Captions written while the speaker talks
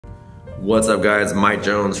What's up guys, Mike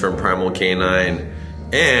Jones from Primal K9,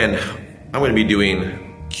 and I'm going to be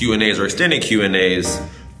doing Q&As or extended Q&As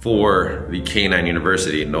for the K9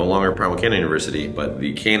 University. No longer Primal K9 University, but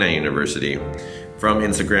the K9 University, from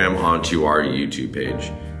Instagram onto our YouTube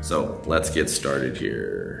page. So let's get started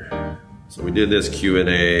here. So we did this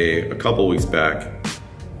Q&A a couple weeks back.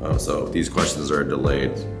 So these questions are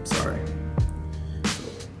delayed, sorry.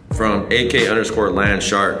 From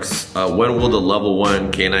AK_LandSharks, when will the level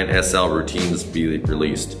 1 K9SL routines be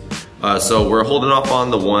released? So we're holding off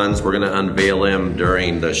on the ones. We're gonna unveil them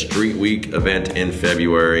during the Street Week event in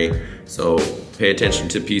February. So pay attention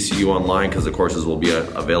to PCU Online because the courses will be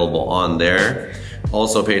available on there.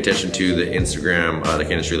 Also pay attention to the Instagram, the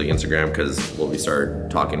Canine Street League Instagram, because we'll be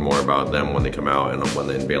start talking more about them when they come out and when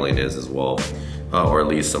the unveiling is as well. Or at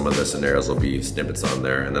least some of the scenarios will be snippets on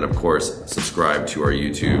there. And then of course, subscribe to our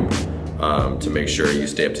YouTube to make sure you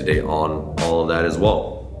stay up to date on all of that as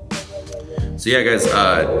well. So yeah guys,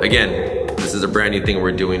 again, this is a brand new thing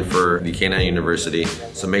we're doing for the K9 University.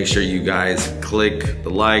 So make sure you guys click the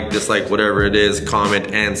like, dislike, whatever it is,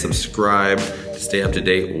 comment and subscribe to stay up to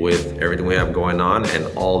date with everything we have going on and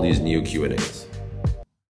all these new Q&As.